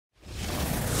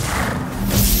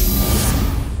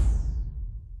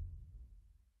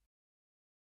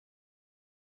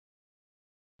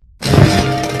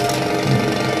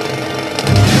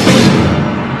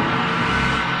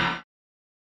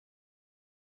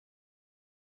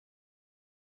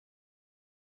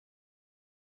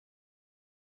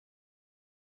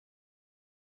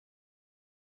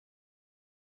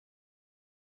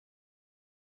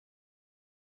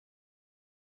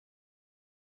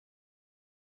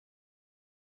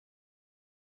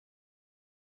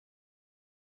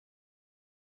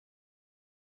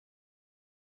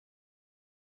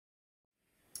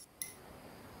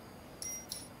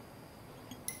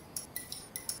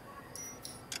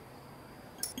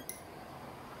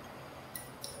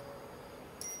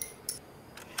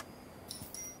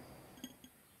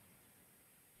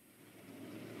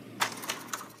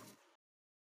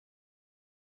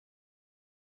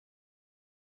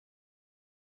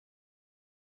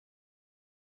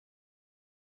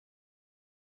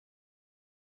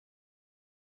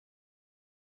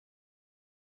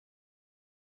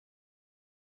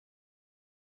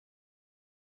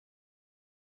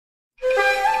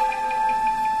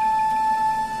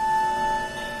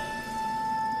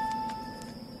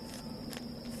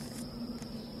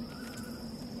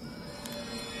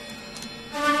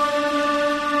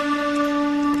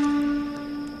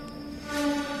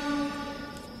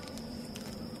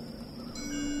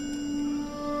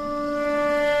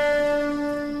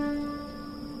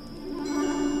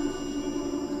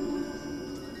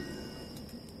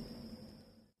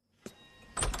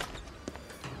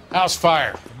House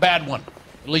fire. Bad one.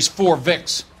 At least 4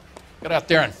 Vicks. Get out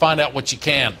there and find out what you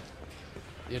can.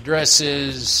 The address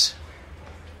is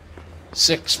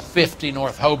 650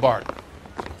 North Hobart.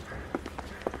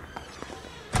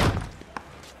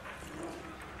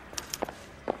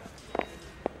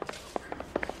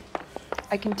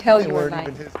 I can tell you are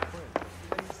lying.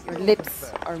 Your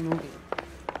lips are moving.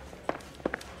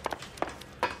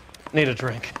 Need a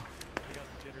drink.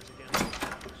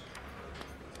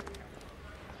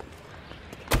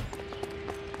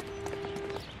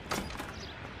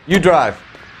 You drive.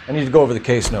 I need to go over the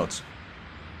case notes.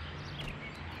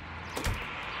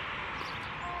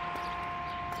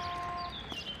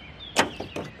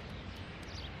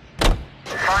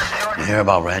 You hear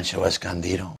about Rancho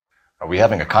Escondido? Are we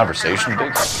having a conversation,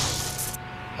 Biggs?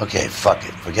 Okay, fuck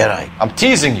it. Forget I'm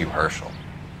teasing you, Herschel.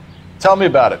 Tell me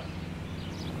about it.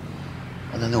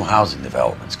 One of the new housing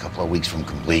developments, a couple of weeks from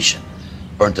completion.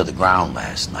 Burnt to the ground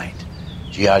last night.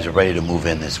 GIs are ready to move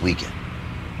in this weekend.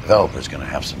 Developer's gonna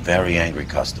have some very angry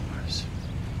customers.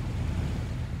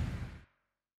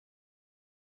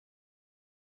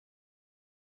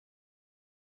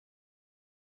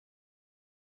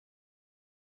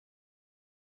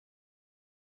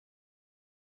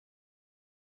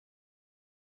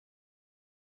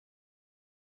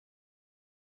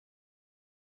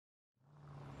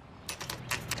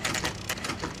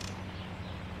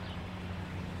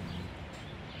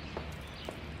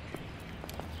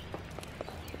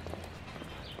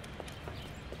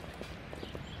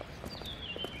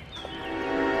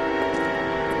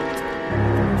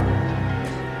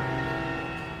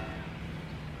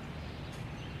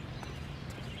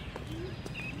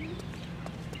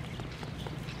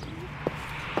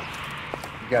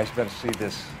 You guys better see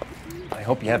this. I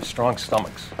hope you have strong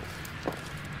stomachs.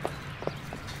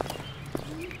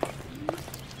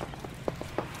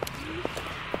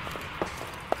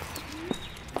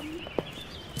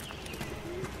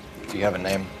 Do you have a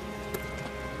name?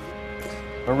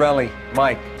 Morelli,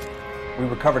 Mike. We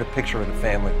recovered a picture of the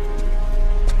family.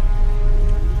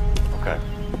 Okay.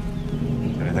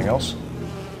 Anything else?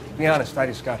 To be honest, I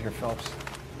just got here, Phelps.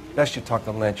 Best you talk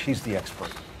to Lynch. He's the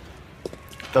expert.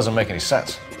 Doesn't make any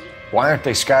sense. Why aren't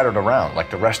they scattered around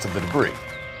like the rest of the debris?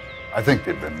 I think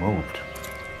they've been moved.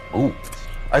 Ooh.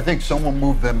 I think someone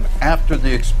moved them after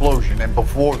the explosion and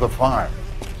before the fire.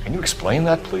 Can you explain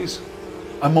that, please?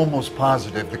 I'm almost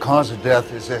positive the cause of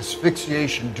death is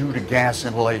asphyxiation due to gas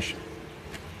inhalation.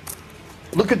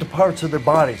 Look at the parts of their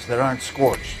bodies that aren't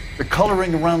scorched. The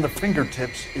coloring around the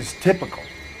fingertips is typical.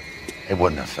 They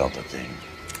wouldn't have felt a thing.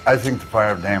 I think the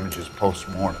fire damage is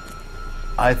post-mortem.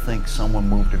 I think someone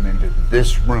moved him into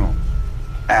this room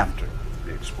after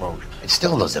the explosion. It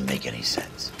still doesn't make any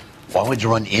sense. Why would you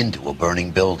run into a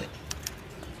burning building?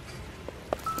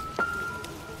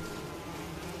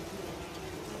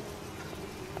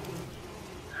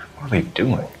 What are they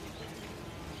doing?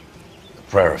 The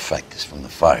prayer effect is from the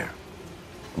fire.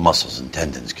 The muscles and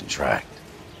tendons contract.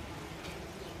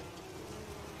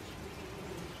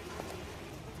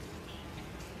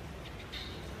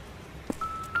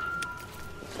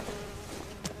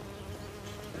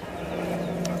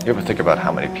 You ever think about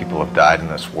how many people have died in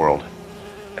this world?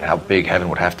 And how big heaven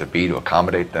would have to be to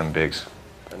accommodate them, Biggs?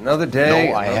 Another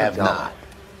day. No, I have dollar. not.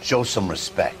 Show some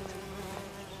respect.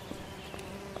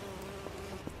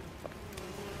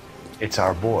 It's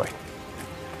our boy.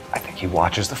 I think he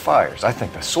watches the fires. I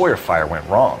think the Sawyer fire went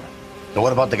wrong. So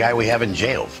what about the guy we have in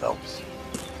jail, Phelps?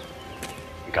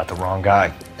 You got the wrong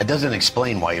guy. That doesn't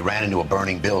explain why he ran into a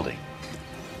burning building.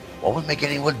 What would make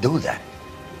anyone do that?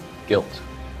 Guilt.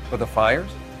 For the fires?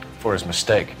 For his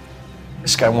mistake.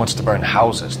 This guy wants to burn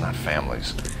houses, not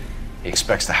families. He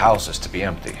expects the houses to be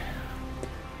empty.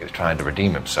 He was trying to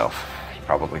redeem himself. He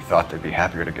probably thought they'd be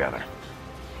happier together.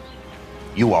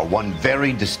 You are one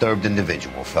very disturbed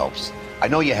individual, Phelps. I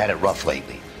know you had it rough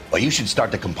lately, but you should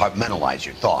start to compartmentalize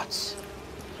your thoughts.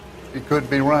 You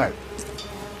could be right.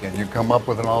 Can you come up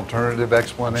with an alternative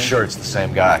explanation? Sure, it's the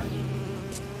same guy.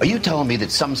 Are you telling me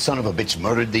that some son of a bitch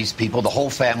murdered these people, the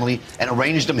whole family, and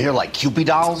arranged them here like Cupid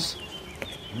dolls?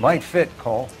 Might fit,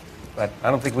 Cole, but I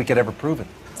don't think we could ever prove it.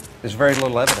 There's very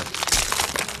little evidence.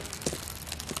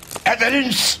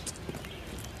 Evidence?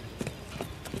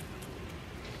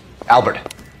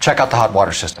 Albert, check out the hot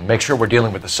water system. Make sure we're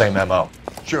dealing with the same MO.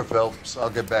 Sure, Phelps.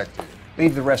 I'll get back to you.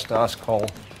 Leave the rest to us, Cole.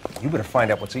 You better find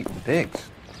out what's eating Biggs.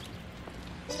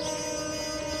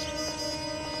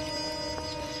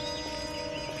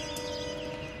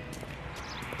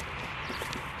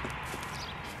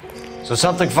 So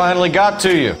something finally got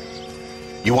to you.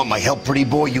 You want my help, pretty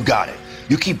boy? You got it.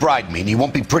 You keep riding me and you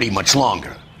won't be pretty much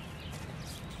longer.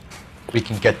 We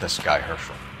can get this guy,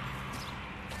 Herschel.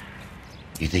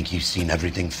 You think you've seen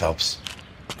everything, Phelps?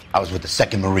 I was with the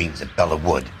 2nd Marines at Bella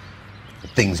Wood. The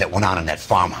things that went on in that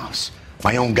farmhouse.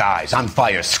 My own guys on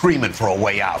fire, screaming for a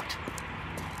way out.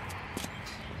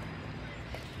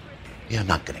 You're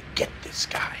not gonna get this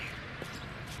guy.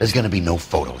 There's gonna be no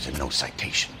photos and no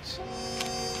citations.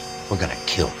 We're gonna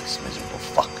kill this miserable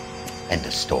fuck. End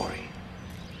of story.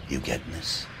 You getting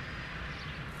this?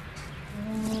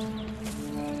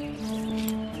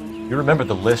 You remember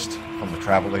the list from the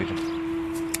travel agent?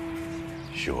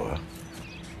 Sure.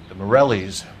 The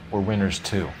Morellis were winners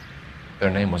too.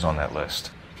 Their name was on that list.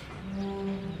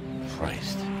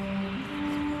 Christ.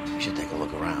 We should take a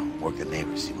look around, work the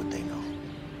neighbors, see what they know.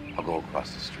 I'll go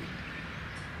across the street.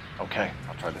 Okay,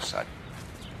 I'll try this side.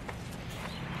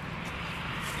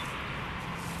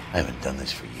 I haven't done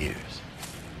this for years.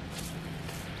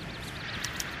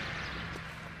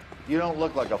 You don't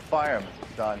look like a fireman,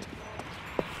 son.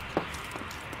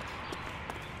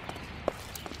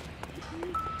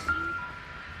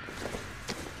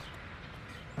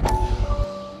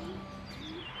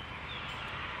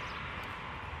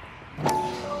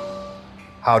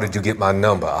 How did you get my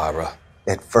number, Ira?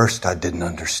 At first, I didn't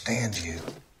understand you.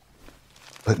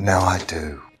 But now I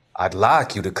do. I'd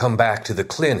like you to come back to the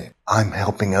clinic. I'm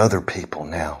helping other people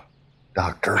now,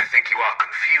 Doctor. I think you are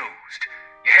confused.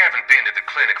 You haven't been to the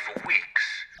clinic for weeks.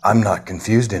 I'm not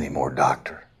confused anymore,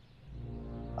 Doctor.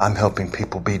 I'm helping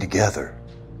people be together.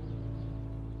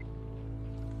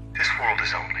 This world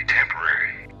is only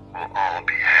temporary. We'll all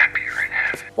be happier in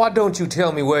heaven. Why don't you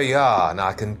tell me where you are and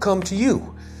I can come to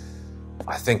you?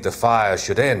 I think the fire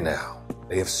should end now.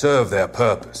 They have served their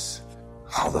purpose.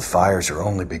 Oh, the fires are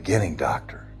only beginning,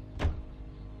 Doctor.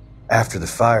 After the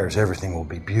fires, everything will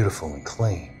be beautiful and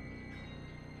clean.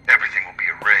 Everything will be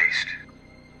erased.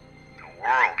 The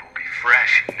world will be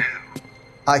fresh and new.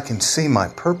 I can see my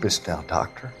purpose now,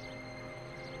 Doctor.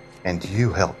 And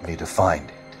you helped me to find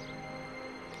it.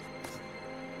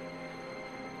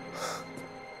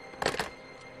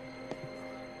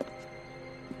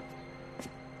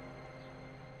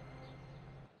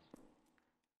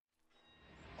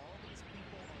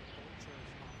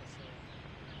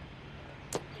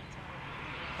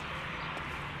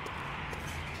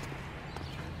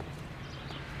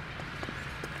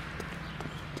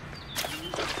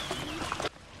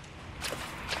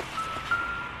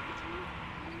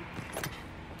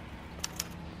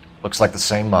 Looks like the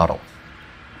same model.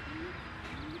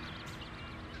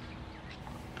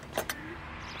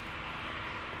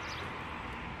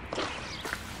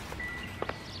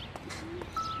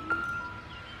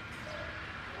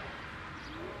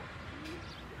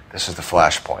 This is the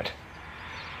flash point.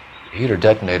 The heater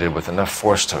detonated with enough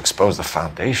force to expose the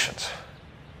foundations.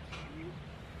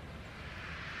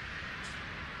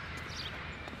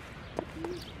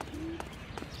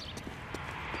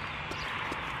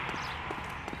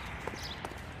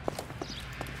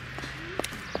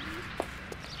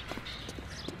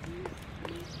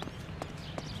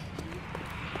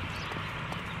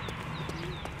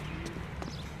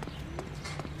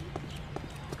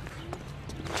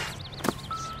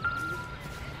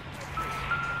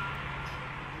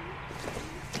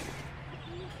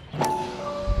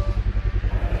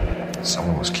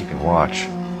 Someone was keeping watch.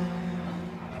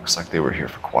 Looks like they were here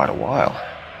for quite a while.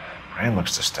 Brand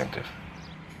looks distinctive.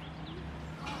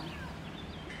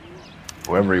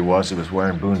 Whoever he was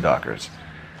wearing boondockers.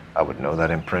 I would know that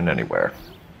imprint anywhere.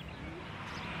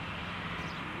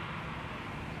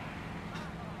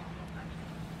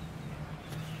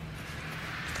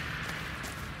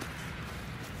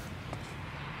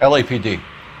 LAPD,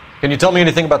 can you tell me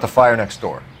anything about the fire next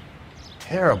door?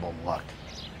 Terrible luck.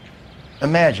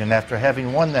 Imagine after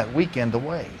having won that weekend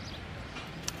away.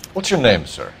 What's your name,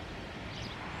 sir?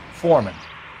 Foreman.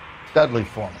 Dudley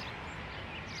Foreman.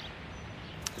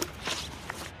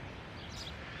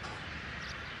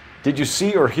 Did you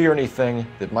see or hear anything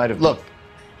that might have... Look,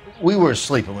 we were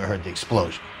asleep when we heard the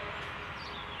explosion.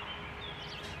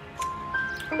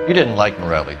 You didn't like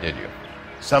Morelli, did you?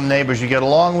 Some neighbors you get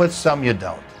along with, some you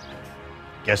don't.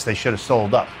 Guess they should have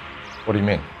sold up. What do you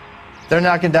mean? They're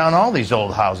knocking down all these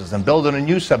old houses and building a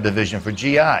new subdivision for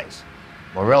GIs.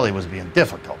 Morelli was being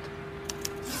difficult.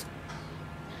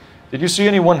 Did you see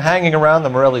anyone hanging around the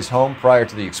Morelli's home prior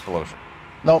to the explosion?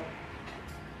 Nope.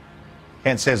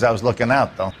 Can't say as I was looking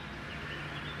out, though.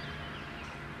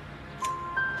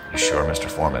 You sure, Mr.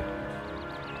 Foreman?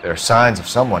 There are signs of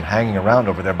someone hanging around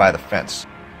over there by the fence.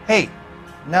 Hey,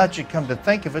 now that you come to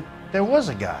think of it, there was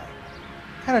a guy.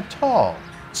 Kind of tall.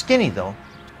 Skinny, though.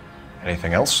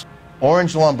 Anything else?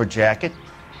 Orange lumber jacket,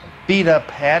 beat-up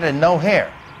hat, and no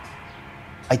hair.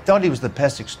 I thought he was the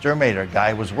pest exterminator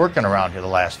guy who was working around here the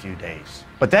last few days.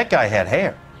 But that guy had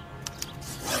hair.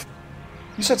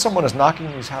 You said someone is knocking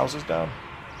these houses down?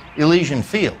 Elysian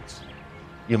Fields.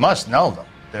 You must know them.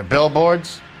 Their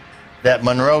billboards, that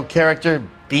Monroe character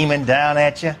beaming down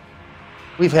at you.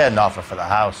 We've had an offer for the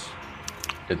house.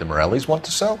 Did the Morellis want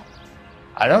to sell?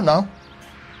 I don't know.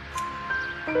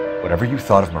 Whatever you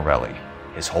thought of Morelli,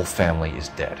 his whole family is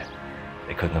dead.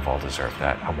 They couldn't have all deserved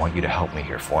that. I want you to help me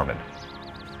here, Foreman.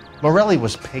 Morelli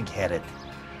was pig-headed.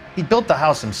 He built the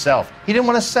house himself. He didn't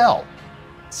want to sell.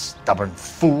 Stubborn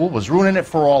fool was ruining it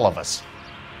for all of us.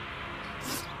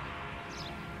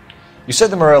 You said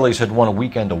the Morellis had won a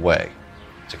weekend away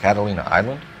to Catalina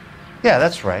Island? Yeah,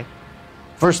 that's right.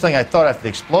 First thing I thought after the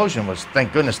explosion was,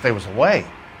 thank goodness they was away.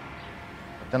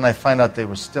 But then I find out they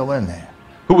were still in there.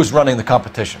 Who was running the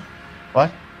competition?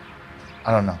 What?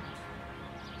 I don't know.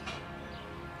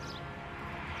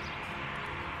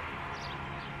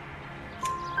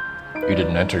 You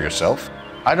didn't enter yourself?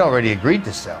 I'd already agreed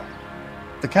to sell.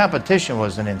 The competition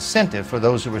was an incentive for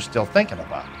those who were still thinking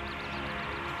about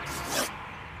it.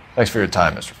 Thanks for your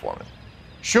time, Mr. Foreman.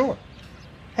 Sure.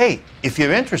 Hey, if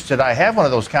you're interested, I have one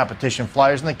of those competition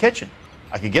flyers in the kitchen.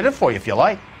 I could get it for you if you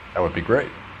like. That would be great.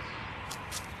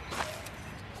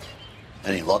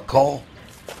 Any luck, Cole?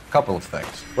 A couple of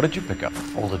things. What did you pick up?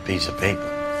 Folded piece of paper.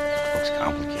 Looks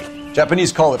complicated.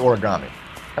 Japanese call it origami.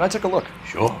 Can I take a look?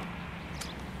 Sure.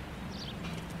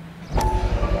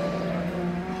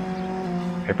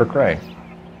 Paper crane.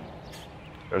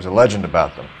 There's a legend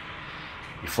about them.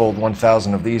 You fold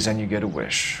 1,000 of these and you get a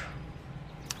wish.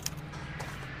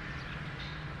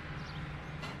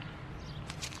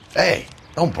 Hey,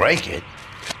 don't break it.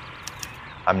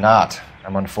 I'm not.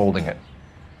 I'm unfolding it.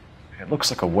 It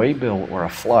looks like a waybill or a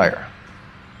flyer.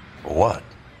 For what?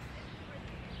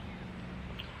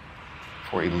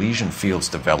 For Elysian Fields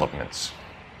developments.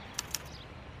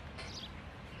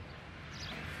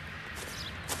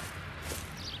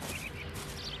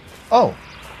 Oh,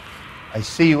 I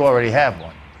see you already have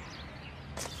one.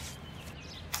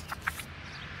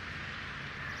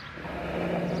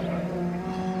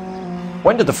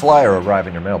 When did the flyer arrive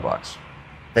in your mailbox?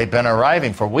 They've been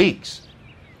arriving for weeks.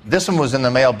 This one was in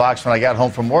the mailbox when I got home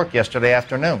from work yesterday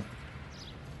afternoon.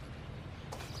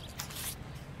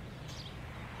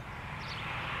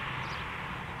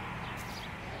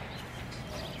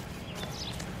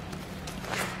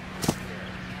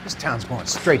 This town's going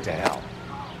straight to hell.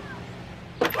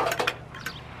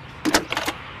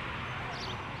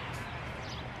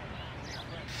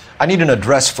 I need an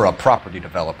address for a property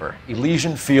developer.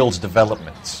 Elysian Fields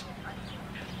Developments.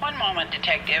 One moment,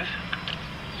 Detective.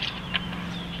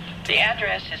 The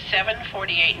address is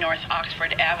 748 North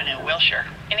Oxford Avenue, Wilshire.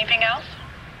 Anything else?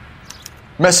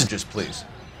 Messages, please.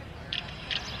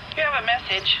 If you have a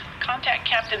message, contact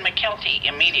Captain McKelty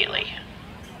immediately.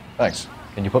 Thanks.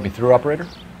 Can you put me through, operator?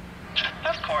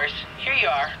 Of course. Here you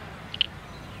are.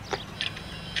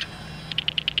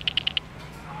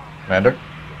 Commander?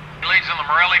 Leads in the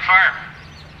Morelli fire.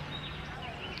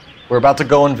 We're about to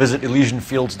go and visit Elysian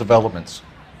Fields Developments.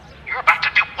 You're about to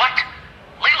do what?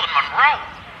 Leland Monroe.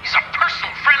 He's a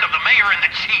personal friend of the mayor and the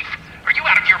chief. Are you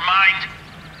out of your mind?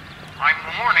 I'm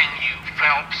warning you,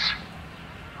 Phelps.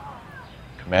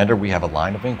 Commander, we have a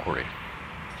line of inquiry.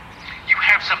 You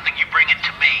have something, you bring it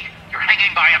to me. You're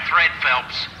hanging by a thread,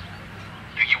 Phelps.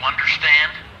 Do you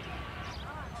understand?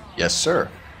 Yes, sir.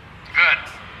 Good.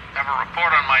 Have a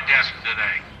report on my desk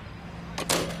today.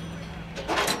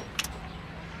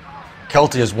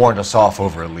 Kelty has warned us off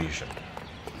over Elysian.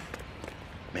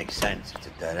 Makes sense. It's a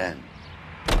dead end.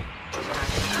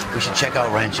 We should check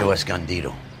out Rancho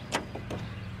Escondido.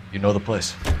 You know the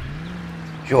place?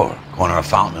 Sure. Corner of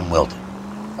Fountain and Wilton.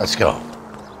 Let's go.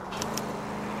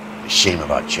 A shame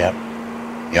about Chap.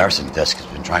 The arson desk has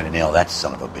been trying to nail that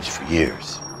son of a bitch for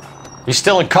years. He's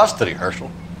still in custody, Herschel.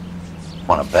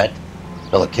 Want to bet?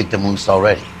 Fella kicked him loose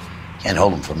already. Can't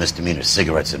hold him for misdemeanor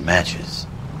cigarettes and matches.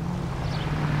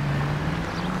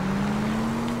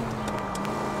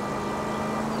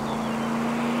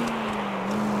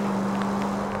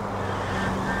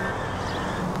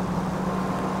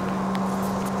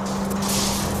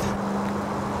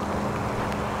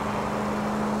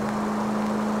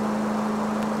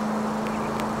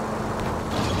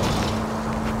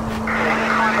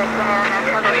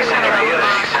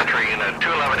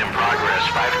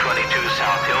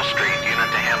 South Hill Street,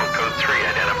 unit to handle code 3,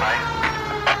 identify.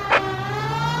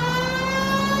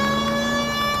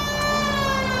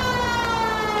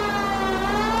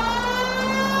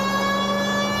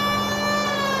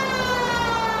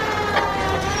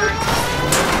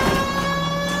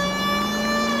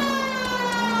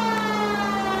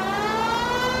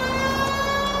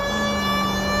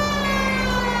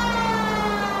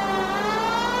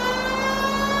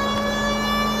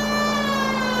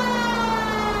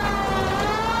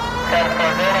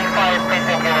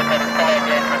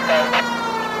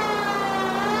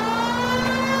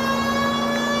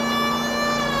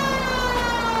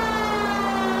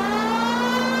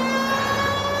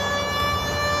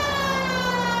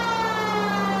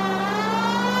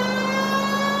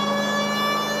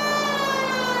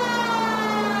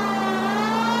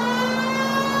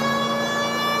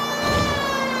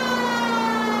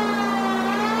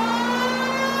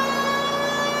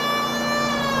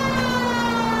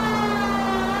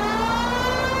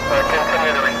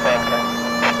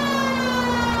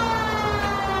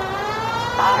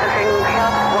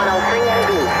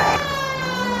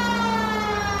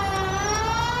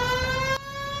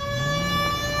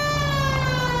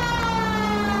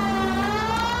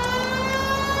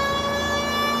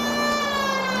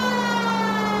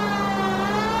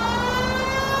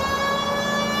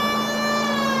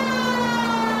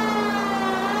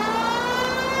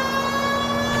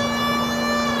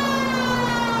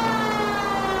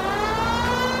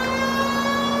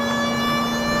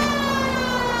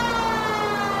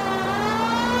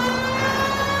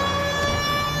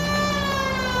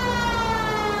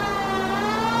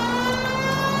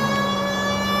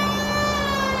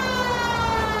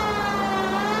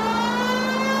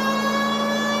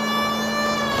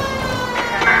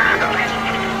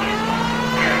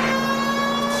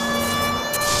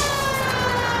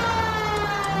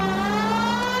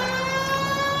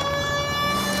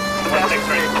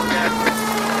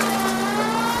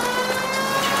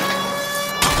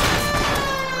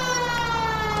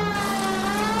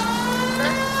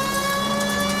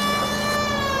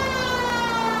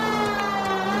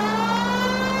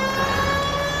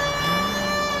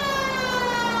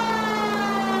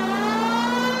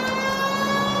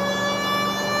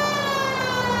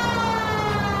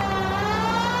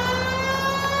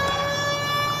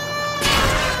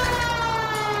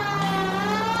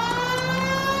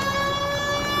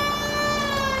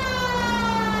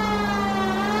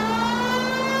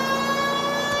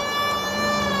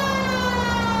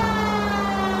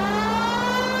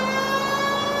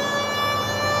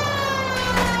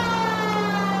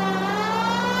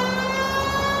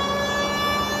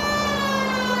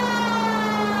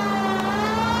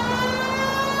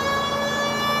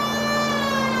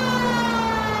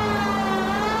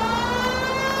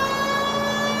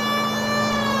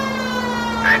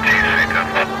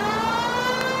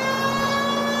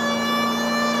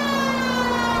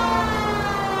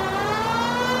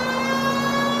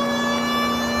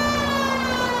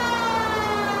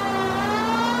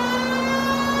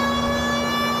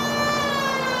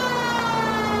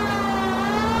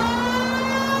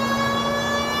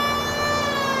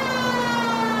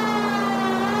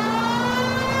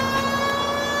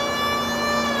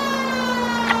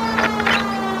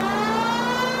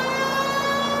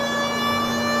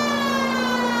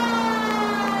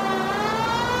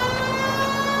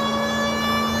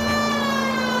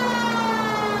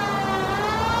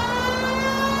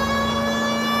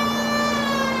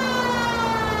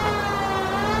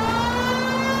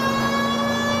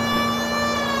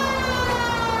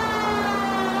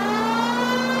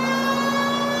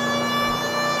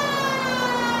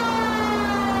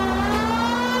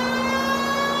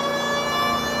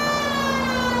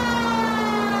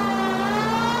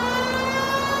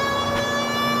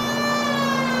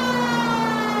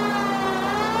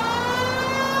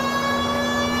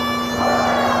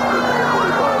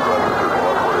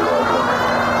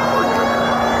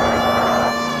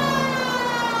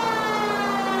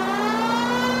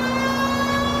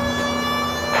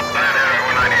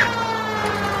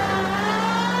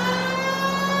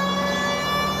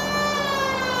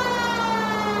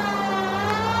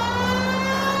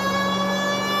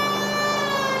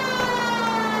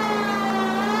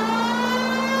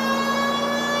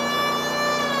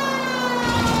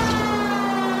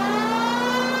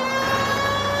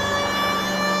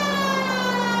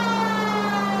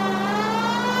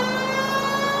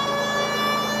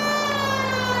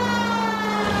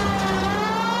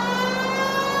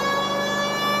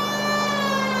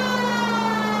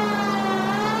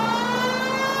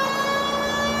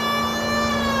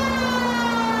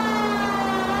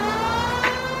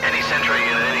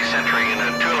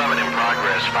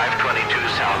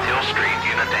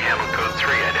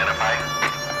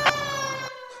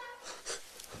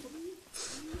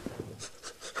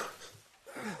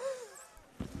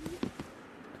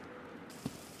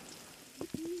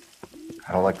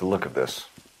 I don't like the look of this.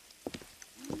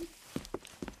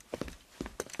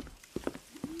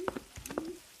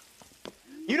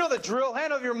 You know the drill.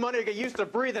 Hand over your money to get used to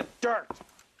breathing dirt.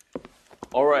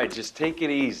 All right, just take it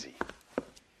easy.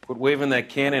 Quit waving that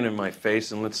cannon in my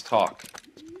face and let's talk.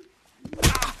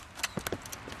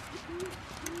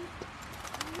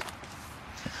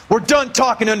 We're done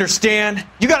talking, understand?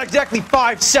 You got exactly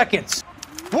 5 seconds.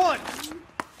 1,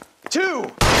 2.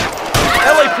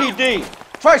 LAPD,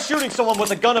 try shooting someone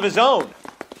with a gun of his own.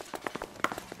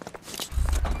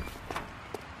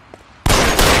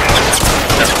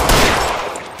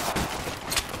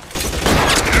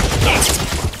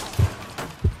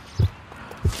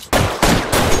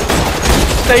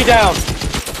 Stay down.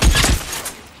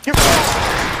 Give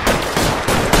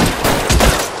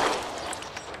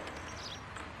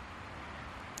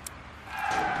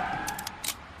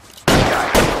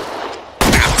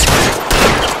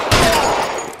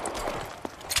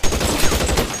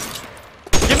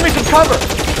me some cover.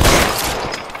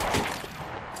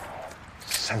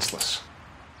 Senseless.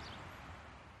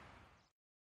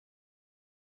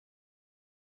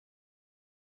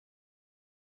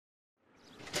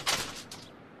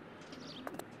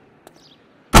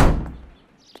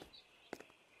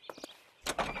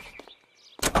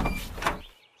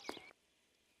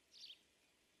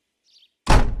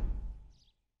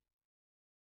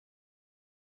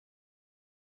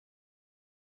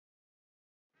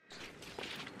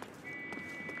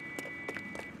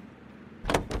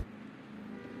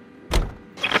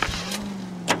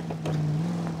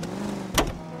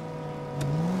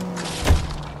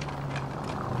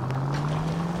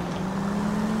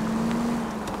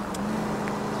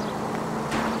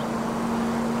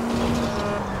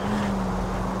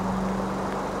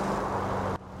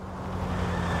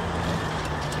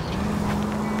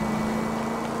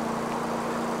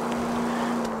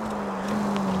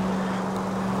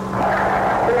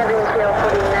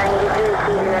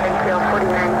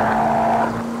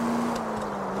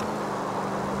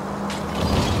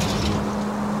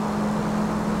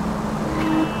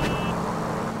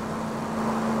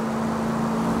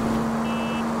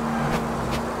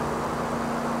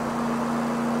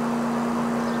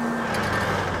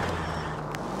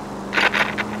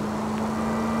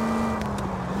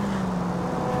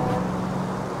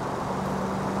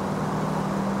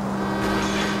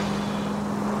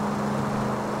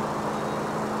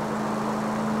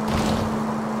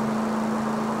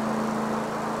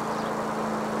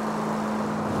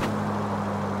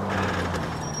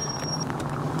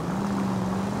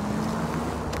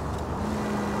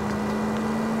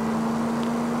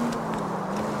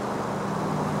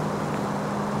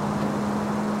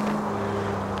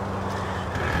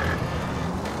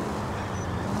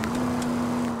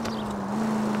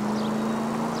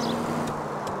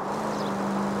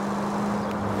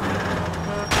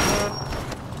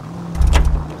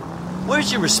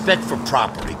 Where's your respect for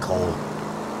property, Cole?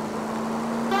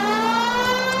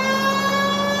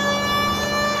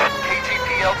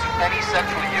 KGPL to any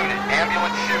central unit.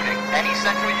 Ambulance shooting. Any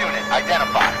central unit.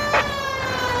 Identify.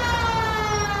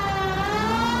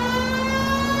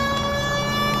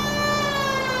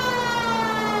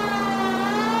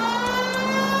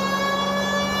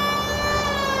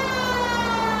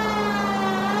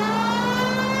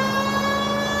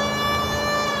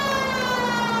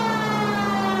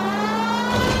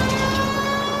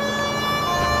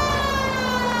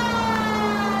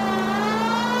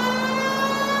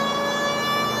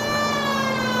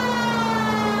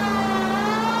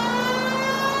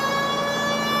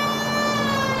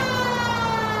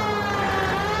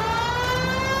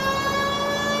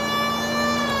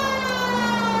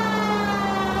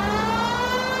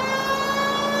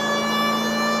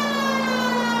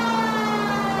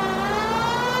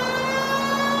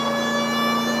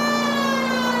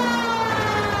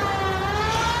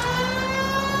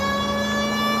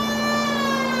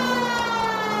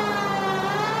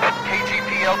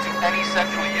 Any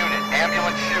central unit.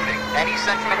 Ambulance shooting. Any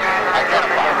central unit.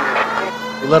 Identify.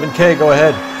 11K, go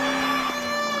ahead.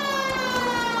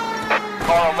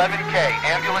 Car 11K.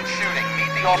 Ambulance shooting.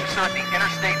 Meet the officer at the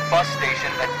interstate bus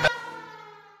station at...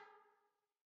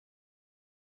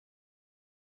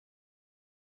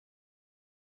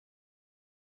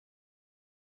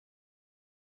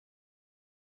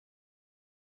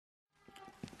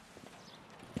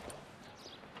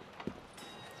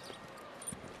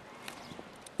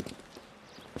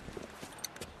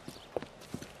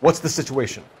 What's the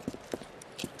situation?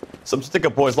 Some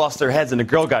stick-up boys lost their heads and a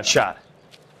girl got shot.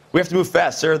 We have to move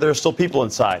fast, sir. There are still people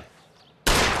inside.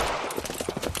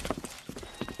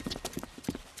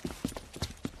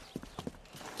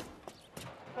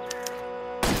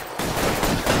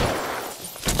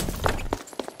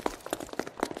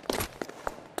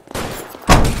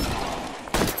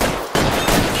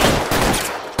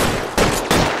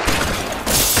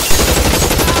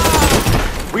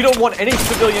 We don't want any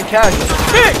civilian casualties.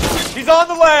 Nick! He's on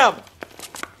the lam!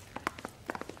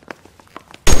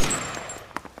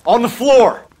 On the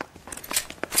floor!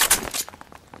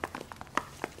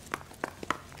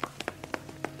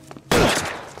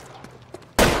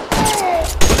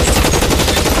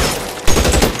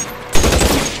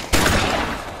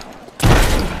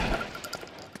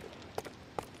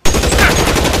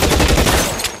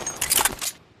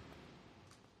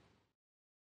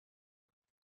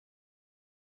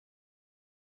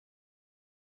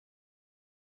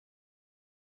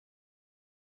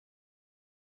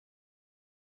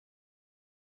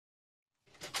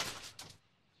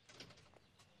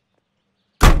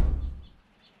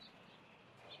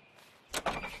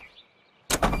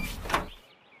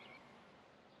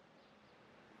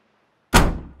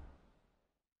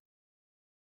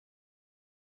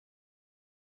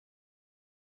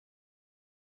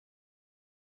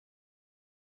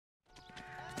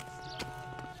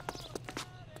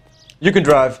 You can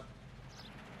drive.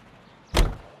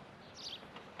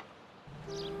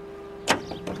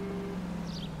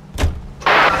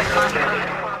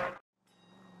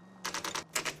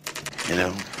 You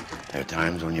know, there are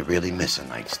times when you really miss a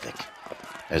nightstick.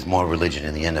 There's more religion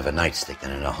in the end of a nightstick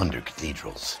than in 100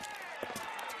 cathedrals.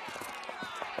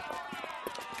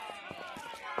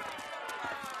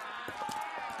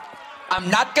 I'm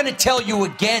not gonna tell you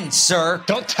again, sir.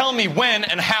 Don't tell me when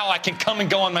and how I can come and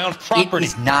go on my own property. It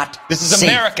is not This is safe,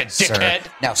 America, dickhead.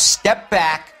 Sir. Now step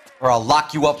back, or I'll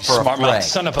lock you up for a Smart fray. mouth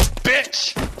son of a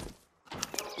bitch!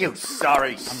 You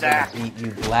sorry sack. Beat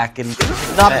you black and...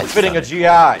 Not befitting a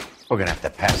GI. We're gonna have to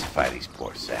pacify these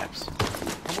poor saps.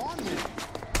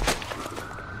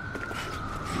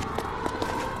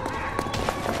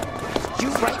 You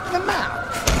right in the mouth.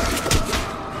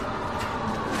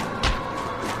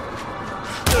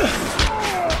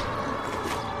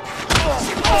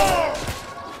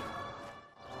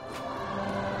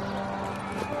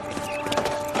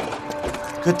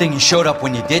 Good thing you showed up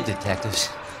when you did, detectives.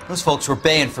 Those folks were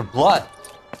baying for blood.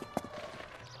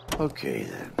 Okay,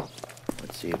 then.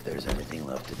 Let's see if there's anything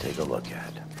left to take a look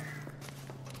at.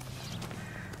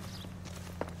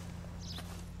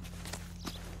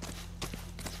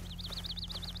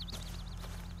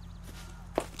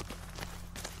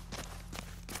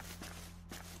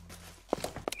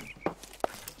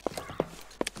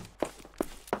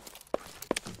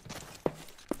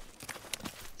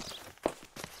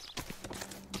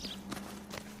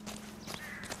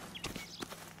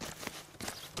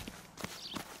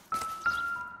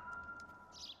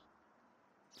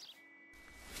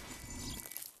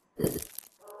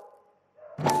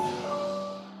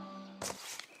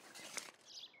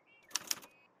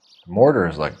 The mortar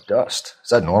is like dust.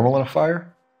 Is that normal in a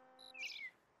fire?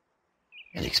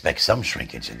 You'd expect some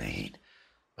shrinkage in the heat,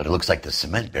 but it looks like the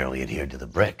cement barely adhered to the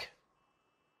brick.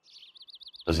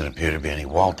 Doesn't appear to be any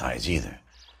wall ties either.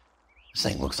 This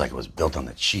thing looks like it was built on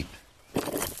the cheap.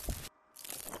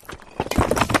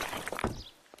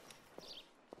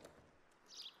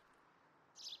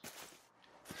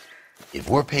 If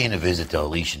we're paying a visit to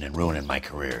Elysian and ruining my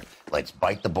career, let's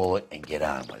bite the bullet and get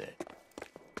on with it.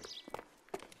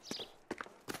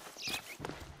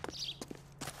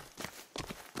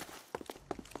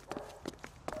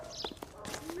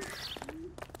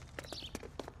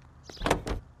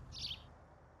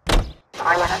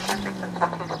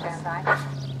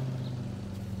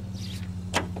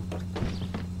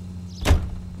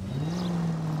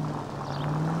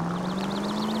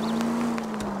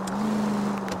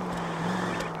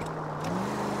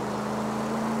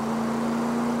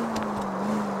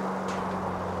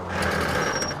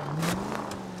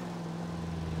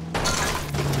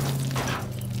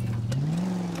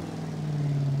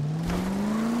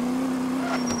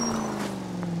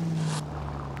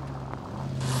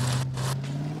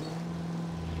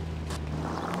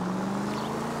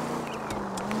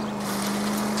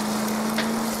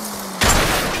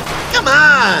 Come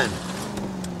on!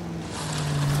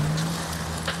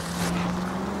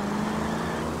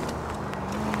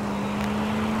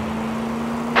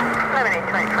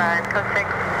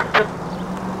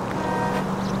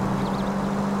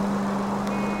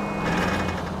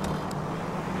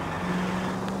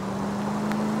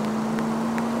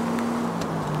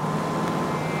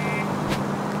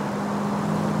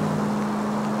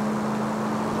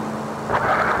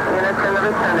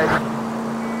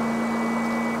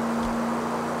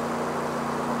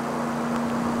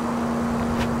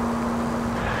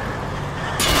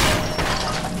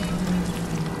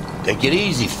 Take it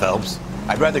easy, Phelps.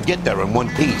 I'd rather get there in one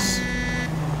piece.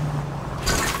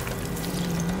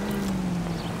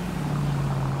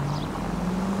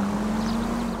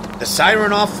 The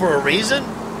siren off for a reason?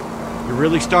 You're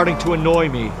really starting to annoy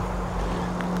me.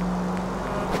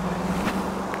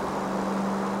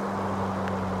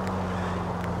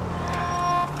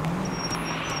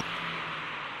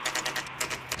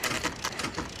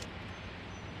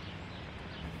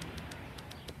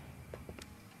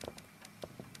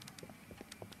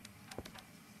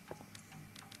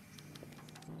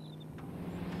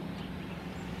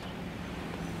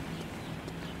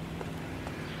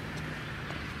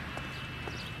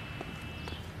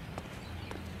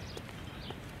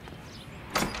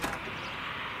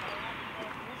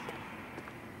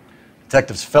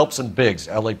 Detectives Phelps and Biggs,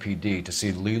 LAPD, to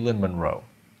see Leland Monroe.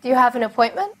 Do you have an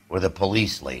appointment? We're the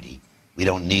police, lady. We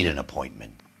don't need an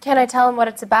appointment. Can I tell him what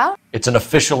it's about? It's an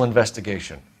official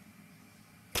investigation.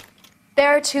 There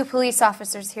are 2 police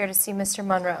officers here to see Mr.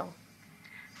 Monroe.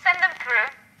 Send them through.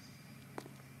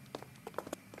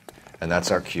 And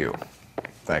that's our cue.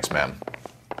 Thanks, ma'am.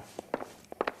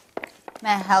 May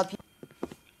I help you?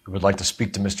 We would like to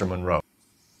speak to Mr. Monroe.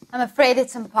 I'm afraid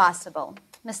it's impossible.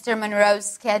 Mr. Monroe's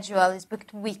schedule is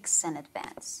booked weeks in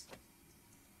advance.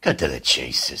 Cut to the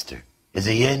chase, sister. Is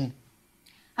he in?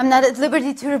 I'm not at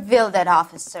liberty to reveal that,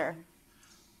 officer.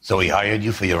 So he hired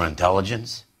you for your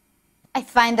intelligence? I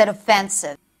find that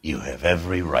offensive. You have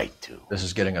every right to. This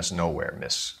is getting us nowhere,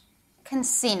 miss.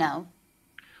 Casino.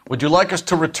 Would you like us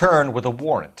to return with a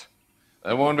warrant?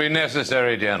 That won't be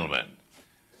necessary, gentlemen.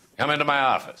 Come into my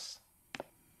office.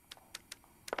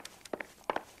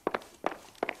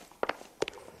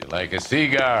 You like a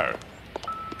cigar?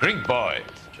 Drink, boys.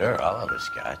 Sure, I'll have a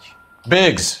scotch.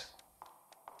 Biggs!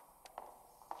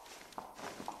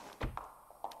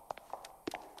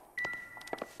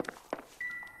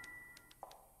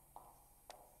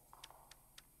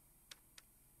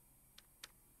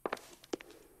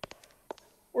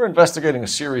 We're investigating a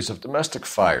series of domestic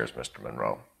fires, Mr.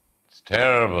 Monroe. It's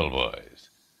terrible, boys.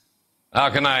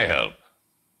 How can I help?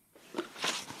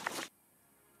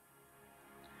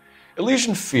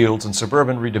 Elysian Fields and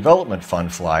Suburban Redevelopment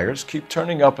Fund flyers keep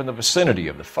turning up in the vicinity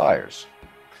of the fires.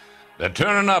 They're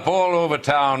turning up all over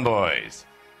town, boys.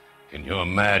 Can you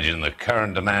imagine the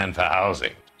current demand for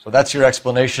housing? So that's your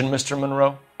explanation, Mr.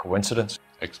 Monroe? Coincidence?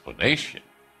 Explanation?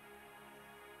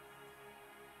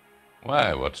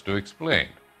 Why, what's to explain?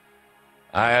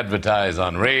 I advertise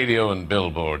on radio and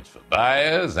billboards for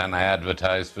buyers, and I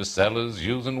advertise for sellers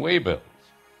using waybills.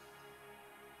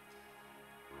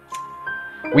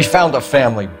 We found a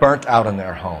family burnt out in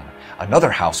their home.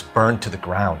 Another house burned to the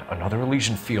ground. Another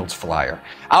Elysian Fields flyer.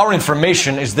 Our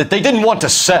information is that they didn't want to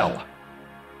sell.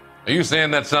 Are you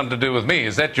saying that's something to do with me?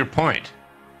 Is that your point?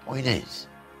 Point is,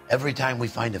 every time we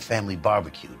find a family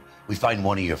barbecued, we find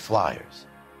one of your flyers.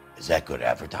 Is that good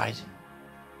advertising?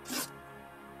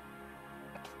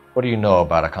 What do you know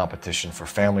about a competition for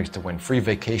families to win free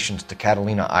vacations to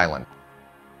Catalina Island?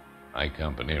 My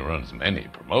company runs many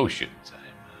promotions.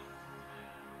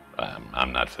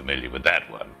 I'm not familiar with that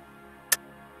one.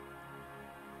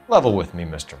 Level with me,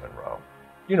 Mr. Monroe.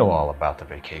 You know all about the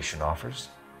vacation offers.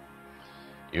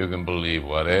 You can believe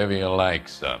whatever you like,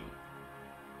 son.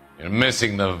 You're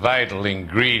missing the vital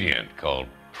ingredient called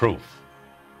proof.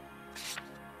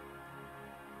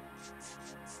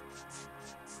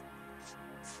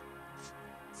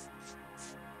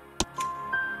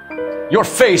 Your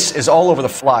face is all over the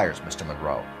flyers, Mr.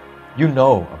 Monroe. You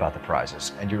know about the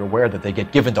prizes, and you're aware that they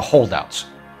get given to holdouts.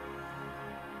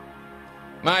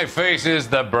 My face is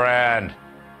the brand.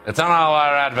 It's on all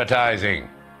our advertising.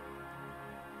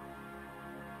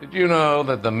 Did you know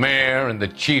that the mayor and the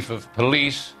chief of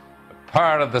police are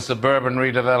part of the Suburban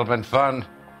Redevelopment Fund?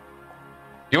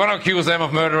 You want to accuse them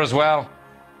of murder as well?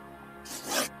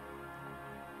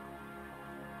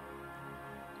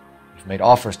 You've made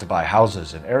offers to buy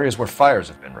houses in areas where fires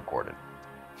have been recorded.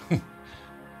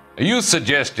 Are you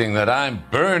suggesting that I'm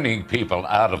burning people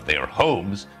out of their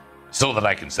homes so that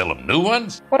I can sell them new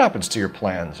ones? What happens to your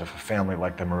plans if a family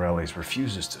like the Morellis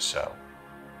refuses to sell?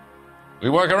 We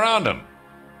work around them.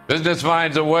 Business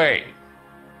finds a way.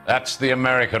 That's the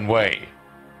American way.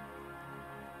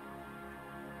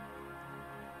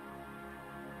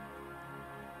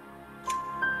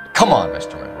 Come on,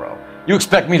 Mr. Monroe. You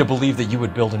expect me to believe that you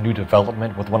would build a new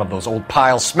development with one of those old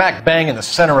piles smack bang in the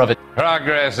center of it?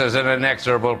 Progress is an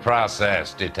inexorable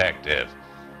process, detective.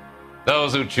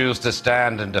 Those who choose to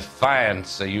stand in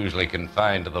defiance are usually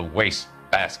confined to the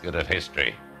wastebasket of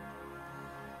history.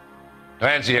 To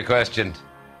answer your question,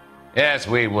 yes,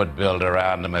 we would build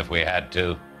around them if we had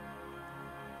to.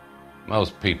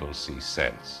 Most people see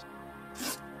sense.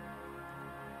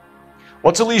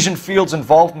 What's Elysian Fields'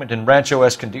 involvement in Rancho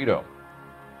Escondido?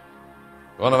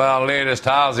 One of our latest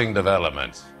housing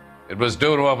developments. It was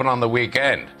due to open on the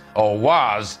weekend, or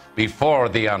was before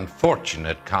the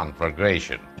unfortunate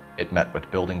conflagration. It met with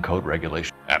building code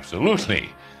regulations. Absolutely.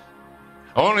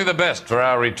 Only the best for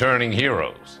our returning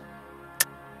heroes.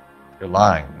 You're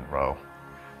lying, Monroe.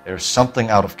 There's something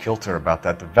out of kilter about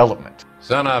that development.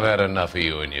 Son, I've had enough of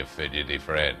you and your fidgety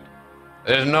friend.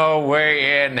 There's no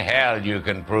way in hell you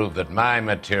can prove that my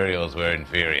materials were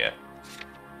inferior.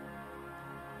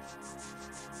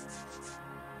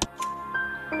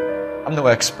 I'm no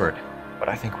expert, but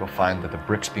I think we'll find that the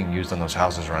bricks being used on those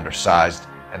houses are undersized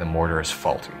and the mortar is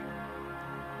faulty.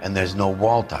 And there's no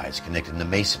wall ties connecting the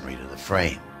masonry to the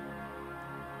frame.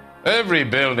 Every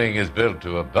building is built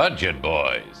to a budget,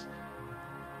 boys.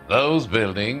 Those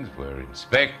buildings were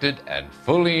inspected and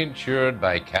fully insured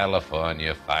by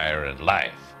California Fire and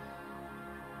Life.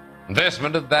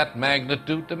 Investment of that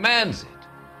magnitude demands it.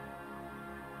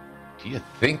 Do you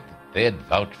think that they'd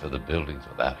vouch for the buildings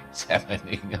without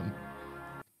examining them?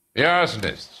 The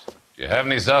arsonists, You have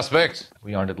any suspects?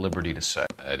 We aren't at liberty to say.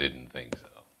 I didn't think so.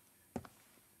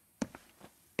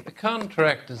 The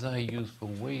contractors I use for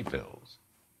waybills.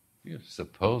 You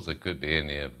suppose it could be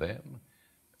any of them?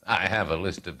 I have a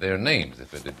list of their names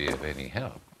if it'd be of any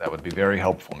help. That would be very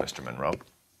helpful, Mr. Monroe.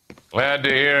 Glad to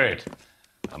hear it.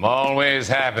 I'm always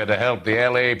happy to help the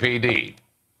LAPD.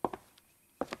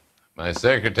 My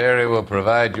secretary will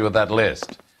provide you with that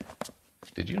list.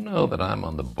 Did you know that I'm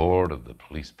on the board of the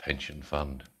police pension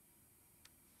fund?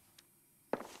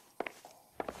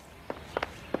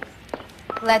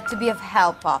 Glad to be of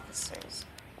help, officers.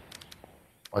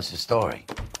 What's the story?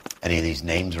 Any of these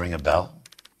names ring a bell?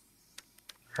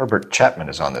 Herbert Chapman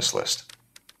is on this list.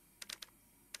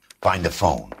 Find the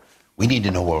phone. We need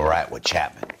to know where we're at with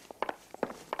Chapman.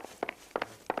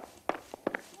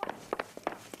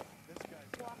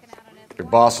 Your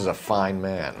boss is a fine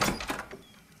man.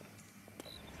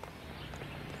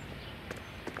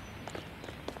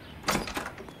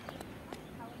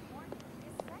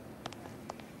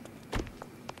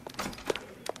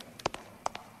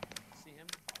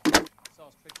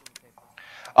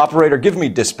 Operator, give me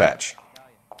dispatch.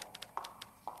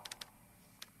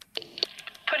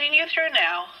 Putting you through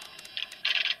now.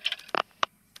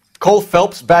 Cole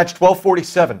Phelps, badge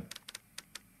 1247.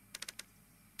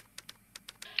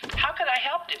 How could I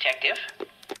help, Detective?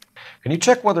 Can you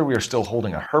check whether we are still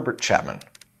holding a Herbert Chapman?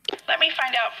 Let me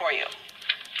find out for you.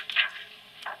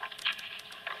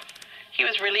 He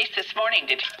was released this morning,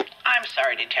 I'm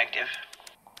sorry, Detective.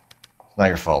 It's not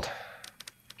your fault.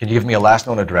 Can you give me a last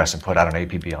known address and put out an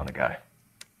APB on the guy?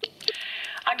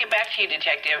 I'll get back to you,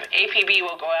 Detective. APB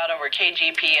will go out over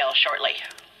KGPL shortly.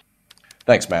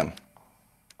 Thanks, ma'am.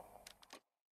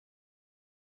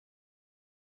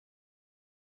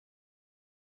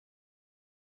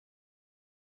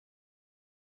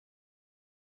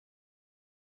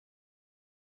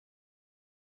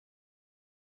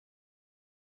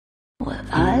 Well,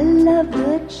 I love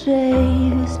the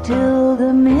chase till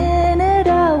the minute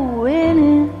I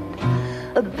win it.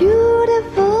 A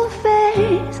beautiful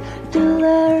face till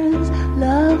there's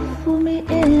love for me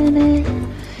in it.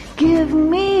 Give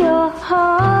me your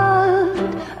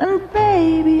heart and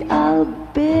baby I'll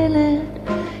bill it.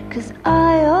 'Cause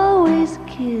I always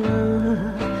kill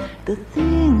the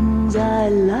things I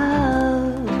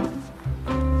love.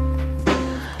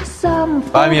 Some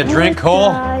Buy me a drink,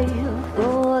 Cole?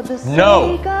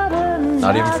 No!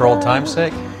 Not even for old time's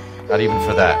sake? Not even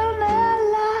for that.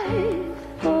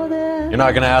 You're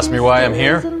not going to ask me why I'm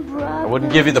here? I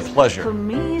wouldn't give you the pleasure.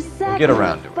 We'll get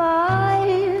around to it.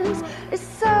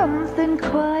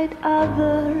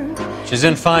 She's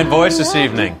in fine voice this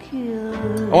evening.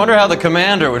 I wonder how the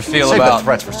commander would feel Save about... the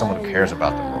threats for someone who cares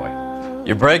about them, Roy.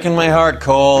 You're breaking my heart,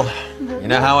 Cole. You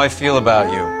know how I feel about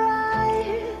you.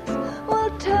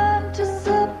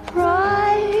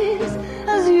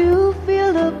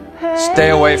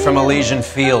 Stay away from Elysian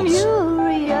Fields.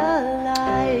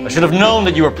 I should have known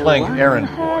that you were playing errand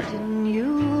boy.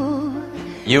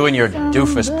 You and your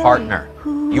doofus partner.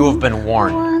 You have been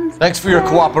warned. Thanks for your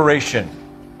cooperation,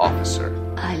 officer.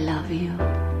 I love you.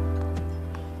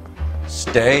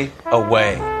 Stay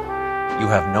away. You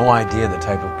have no idea the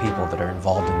type of people that are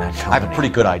involved in that company. I have a pretty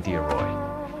good idea, Roy.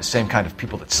 The same kind of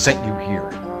people that sent you here.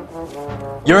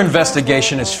 Your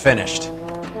investigation is finished.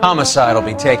 Homicide will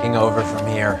be taking over from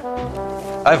here.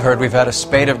 I've heard we've had a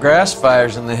spate of grass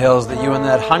fires in the hills that you and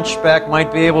that hunchback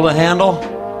might be able to handle.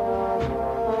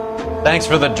 Thanks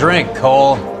for the drink,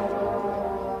 Cole.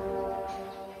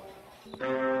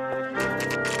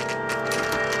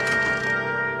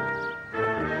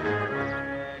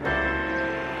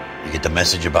 You get the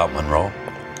message about Monroe?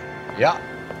 Yeah.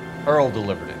 Earl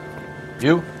delivered it.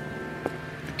 You?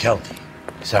 McKelty.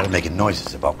 He started making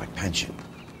noises about my pension.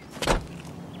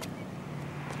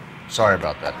 Sorry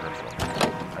about that, Herschel.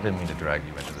 I didn't mean to drag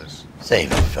you into this.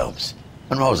 Save it, Phelps.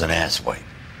 Monroe's an asswipe.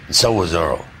 And so was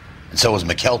Earl. And so was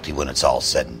McKelty when it's all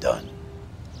said and done.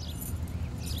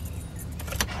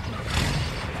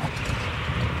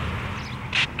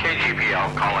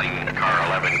 KGPL calling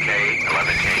car 11K,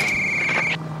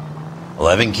 11K.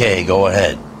 11K, go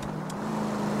ahead.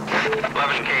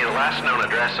 11K, the last known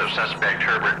address of suspect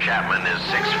Herbert Chapman is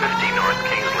 650 North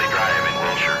Kingsley Drive in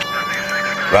Wilshire.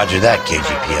 Roger that,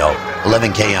 KGPL.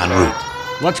 11K en route.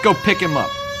 Let's go pick him up.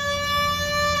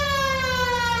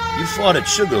 You fought at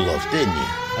Sugarloaf, didn't you?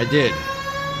 I did,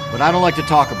 but I don't like to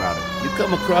talk about it. You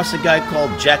come across a guy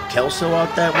called Jack Kelso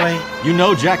out that way? You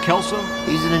know Jack Kelso?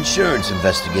 He's an insurance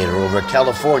investigator over at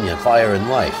California Fire and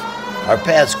Life. Our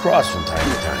paths cross from time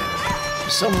to time.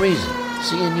 For some reason,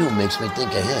 seeing you makes me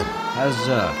think of him. Has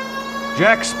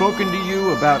Jack spoken to you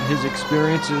about his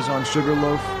experiences on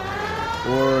Sugarloaf?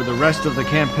 or the rest of the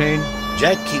campaign?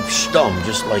 Jack keeps stum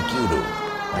just like you do.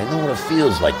 I know what it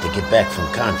feels like to get back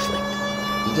from conflict.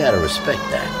 You gotta respect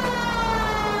that.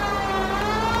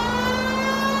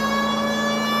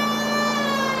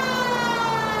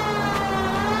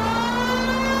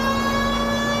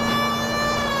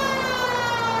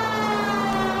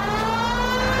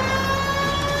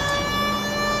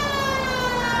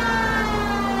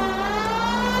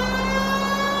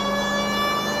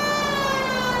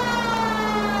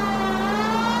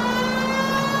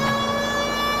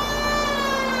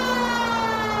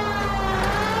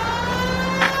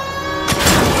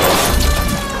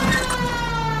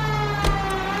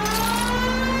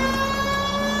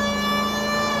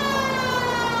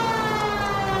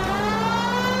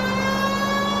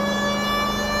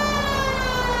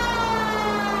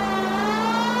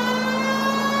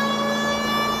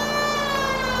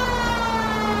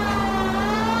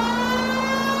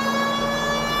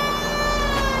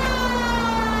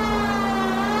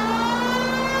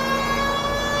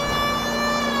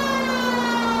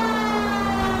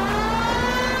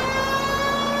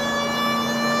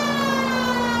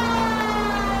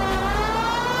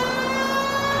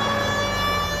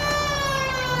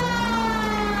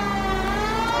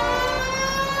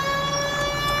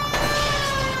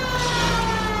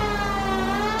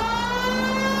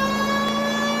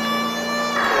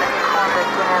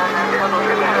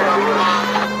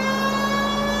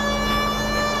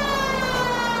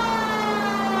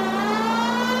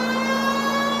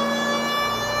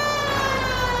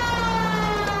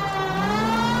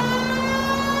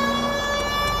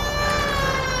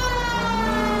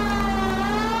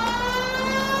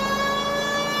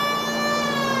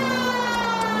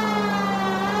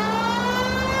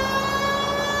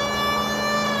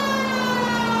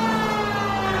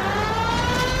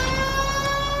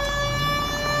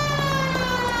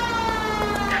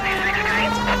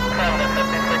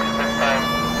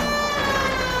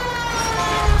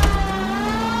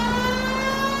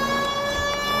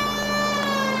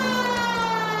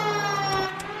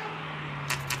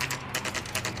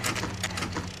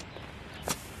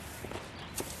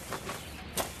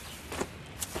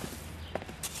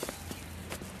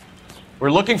 We're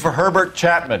looking for Herbert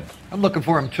Chapman. I'm looking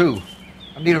for him too.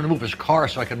 I need him to move his car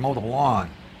so I can mow the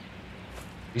lawn.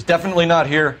 He's definitely not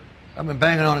here. I've been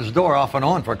banging on his door off and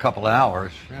on for a couple of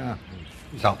hours. Yeah,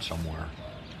 he's out somewhere.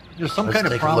 There's some kind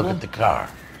of problem. Let's take a look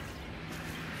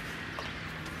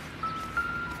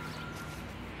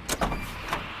at the car.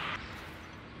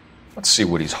 Let's see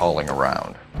what he's hauling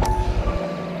around.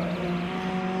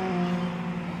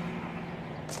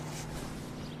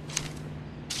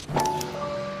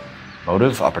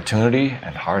 Motive, opportunity,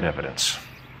 and hard evidence.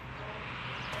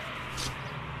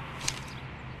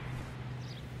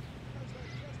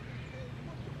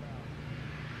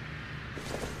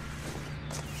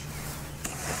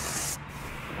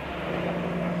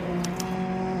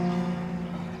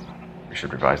 We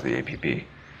should revise the APB.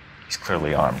 He's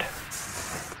clearly armed.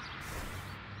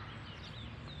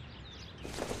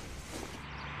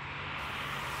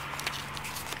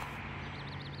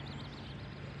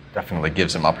 Definitely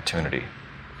gives him opportunity.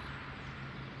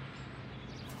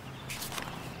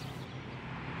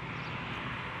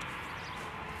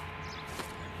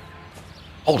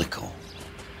 Holy cow.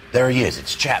 There he is.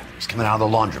 It's Chapman. He's coming out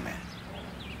of the laundromat.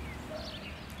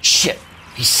 Shit.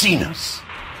 He's seen us.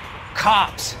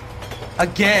 Cops.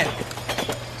 Again.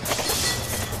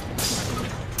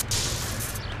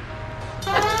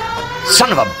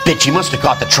 Son of a bitch. He must have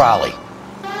caught the trolley.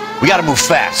 We gotta move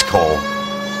fast, Cole.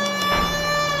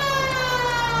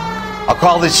 I'll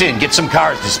call this in. Get some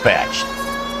cars dispatched.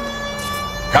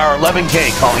 Car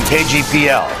 11K calling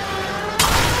KGPL.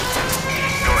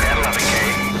 Go ahead, 11K.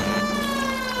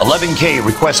 11K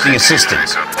requesting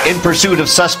assistance. In pursuit of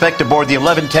suspect aboard the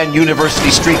 1110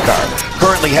 University streetcar.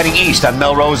 Currently heading east on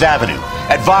Melrose Avenue.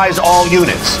 Advise all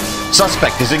units.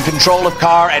 Suspect is in control of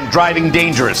car and driving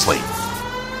dangerously.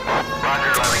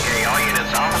 Roger, 11K. All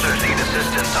units, officers need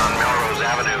assistance on Melrose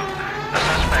Avenue. A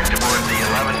suspect aboard the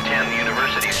 1110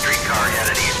 University streetcar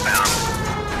headed eastbound.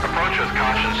 Approach with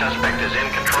caution. Suspect is in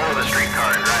control of the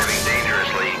streetcar and driving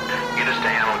dangerously. Units to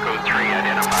handle code 3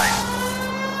 identified.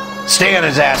 Stay on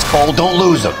his ass, Cole. Don't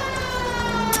lose him.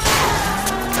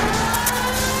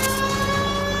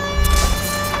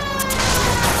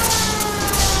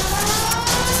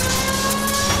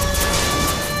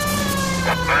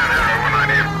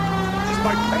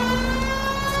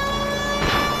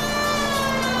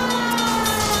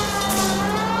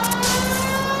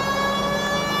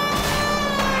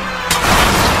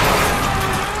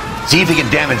 See if he can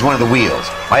damage one of the wheels.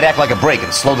 Might act like a brake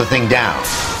and slow the thing down.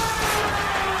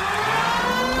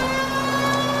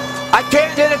 I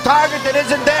can't hit a target that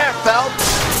isn't there,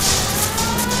 Phelps.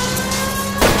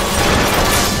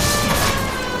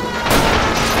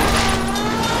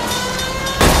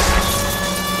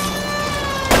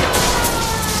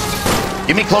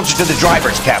 Get me closer to the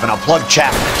driver's cabin. I'll plug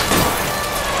Chapman.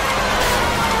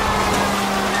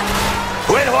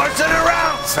 Quit horsing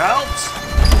around, Phelps.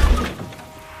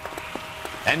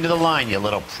 End of the line, you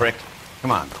little prick.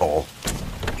 Come on, Cole.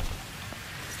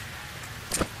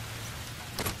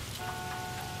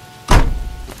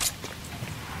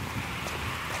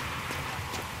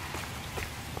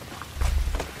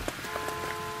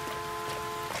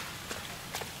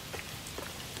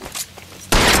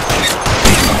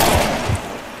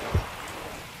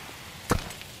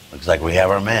 Looks like we have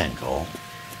our man, Cole.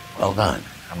 Well done.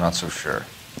 I'm not so sure.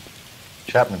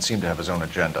 Chapman seemed to have his own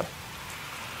agenda.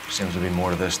 Seems to be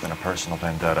more to this than a personal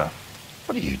vendetta.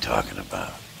 What are you talking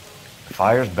about? The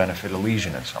fires benefit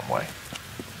Elysian in some way.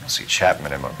 I don't see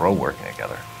Chapman and Monroe working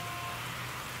together.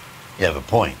 You have a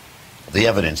point. The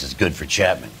evidence is good for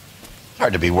Chapman. It's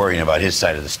hard to be worrying about his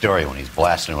side of the story when he's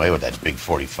blasting away with that big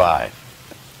 45.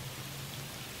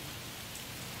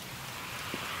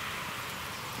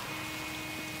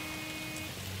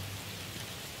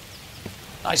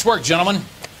 Nice work, gentlemen.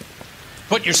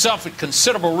 Put yourself at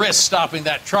considerable risk stopping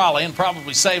that trolley and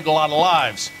probably saved a lot of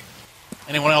lives.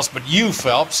 Anyone else but you,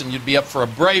 Phelps, and you'd be up for a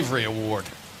bravery award.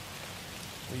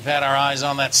 We've had our eyes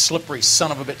on that slippery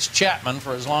son of a bitch Chapman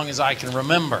for as long as I can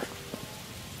remember.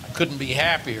 I couldn't be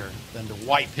happier than to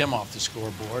wipe him off the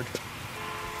scoreboard.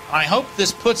 I hope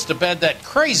this puts to bed that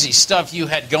crazy stuff you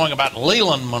had going about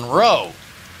Leland Monroe.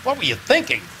 What were you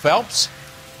thinking, Phelps?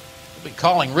 We'll be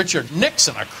calling Richard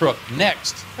Nixon a crook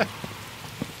next.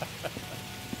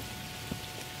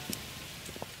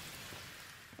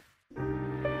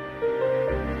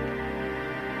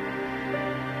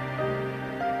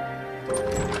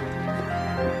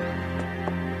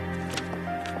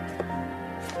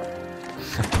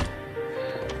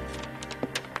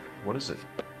 What is it?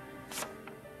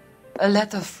 A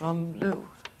letter from Lou.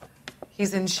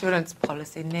 His insurance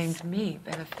policy named me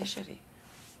beneficiary.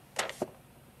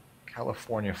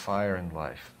 California Fire and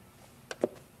Life.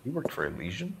 You worked for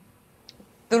Elysian?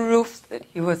 The roof that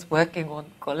he was working on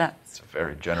collapsed. It's a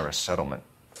very generous settlement.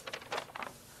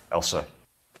 Elsa,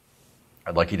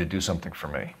 I'd like you to do something for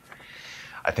me.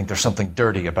 I think there's something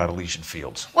dirty about Elysian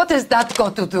Fields. What has that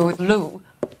got to do with Lou?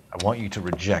 I want you to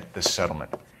reject this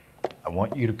settlement. I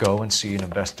want you to go and see an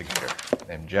investigator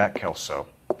named Jack Kelso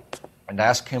and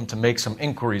ask him to make some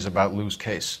inquiries about Lou's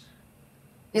case.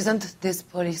 Isn't this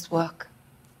police work?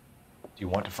 Do you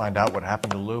want to find out what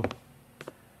happened to Lou?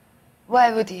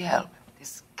 Why would he help,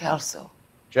 this Kelso?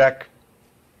 Jack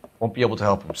won't be able to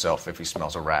help himself if he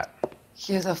smells a rat.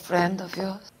 He's a friend of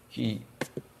yours? He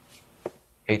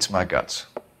hates my guts.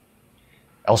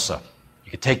 Elsa,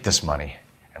 you could take this money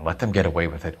and let them get away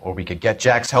with it, or we could get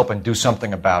Jack's help and do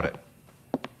something about it.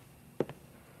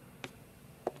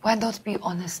 Why not be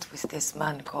honest with this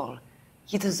man, Cole?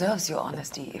 He deserves your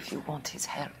honesty if you want his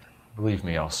help. Believe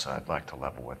me, Elsa, I'd like to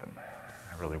level with him.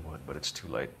 I really would, but it's too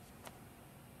late.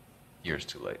 Years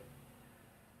too late.